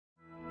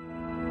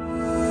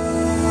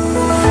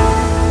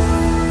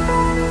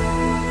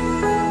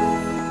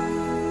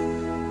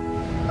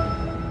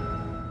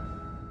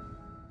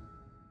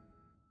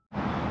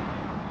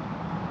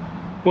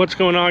What's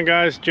going on,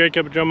 guys?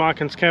 Jacob at Joe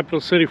Mockins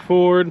Capital City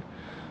Ford.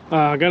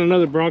 I got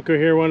another Bronco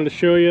here I wanted to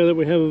show you that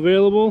we have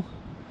available.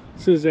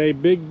 This is a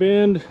Big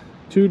Bend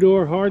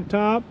 2-door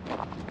hardtop.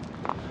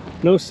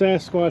 No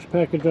Sasquatch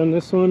package on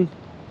this one.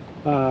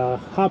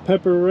 Hot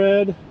pepper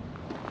red.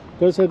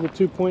 Does have the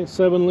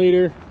 2.7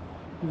 liter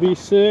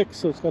V6,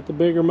 so it's got the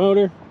bigger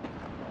motor.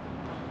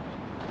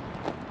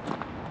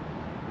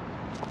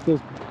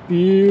 This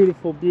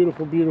beautiful,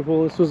 beautiful,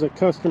 beautiful. This was a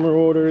customer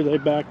order they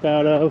backed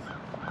out of.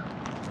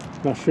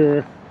 Not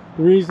sure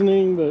the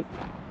reasoning, but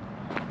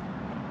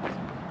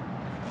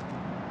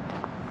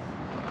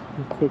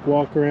a quick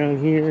walk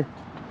around here.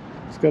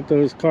 It's got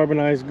those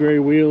carbonized gray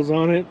wheels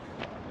on it.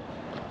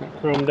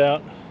 Got chromed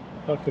out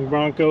fucking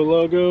Bronco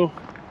logo.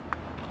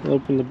 I'll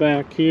open the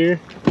back here.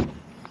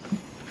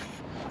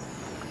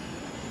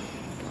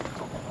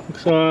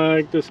 Looks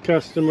like this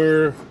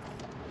customer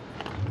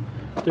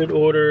did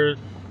order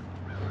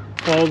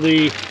all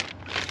the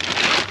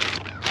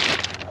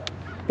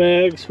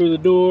bags for the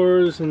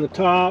doors and the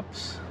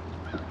tops,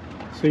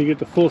 so you get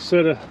the full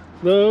set of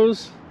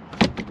those.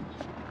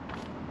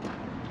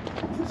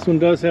 This one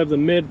does have the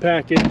mid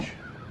package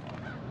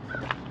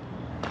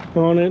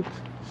on it.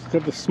 It's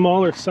got the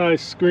smaller size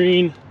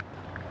screen.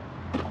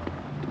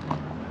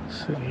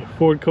 Let's see,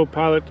 Ford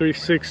Copilot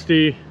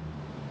 360.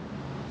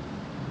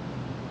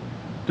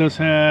 Does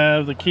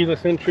have the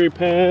keyless entry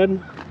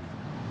pad.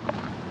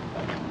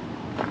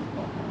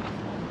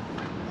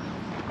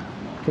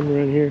 Come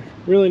around here.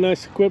 Really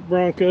nice equipped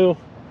Bronco.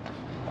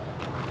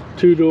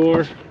 2-door,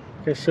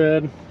 like I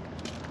said.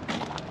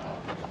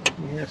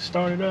 Yeah,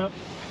 start it up.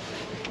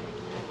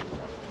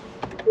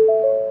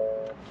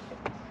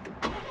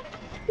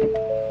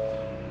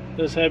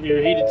 Does have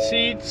your heated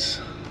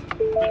seats.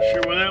 Not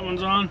sure where that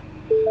one's on.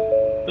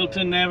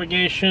 Built-in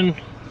navigation.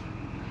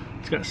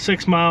 It's got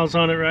 6 miles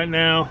on it right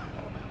now.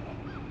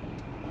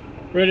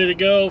 Ready to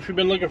go. If you've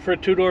been looking for a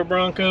 2-door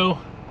Bronco,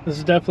 this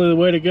is definitely the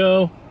way to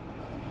go.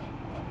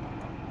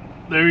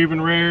 They're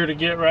even rarer to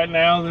get right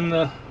now than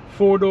the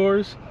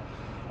 4-doors.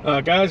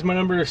 Guys, my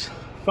number is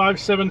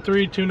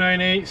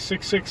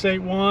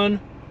 573-298-6681,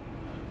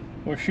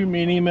 or shoot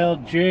me an email,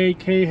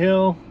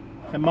 jcahill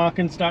at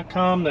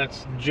mockins.com.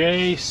 That's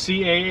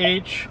jcahill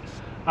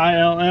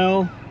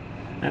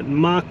at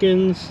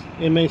mockins,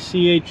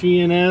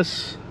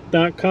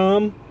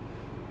 MACHENS.com.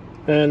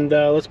 And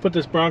let's put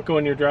this Bronco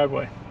in your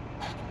driveway.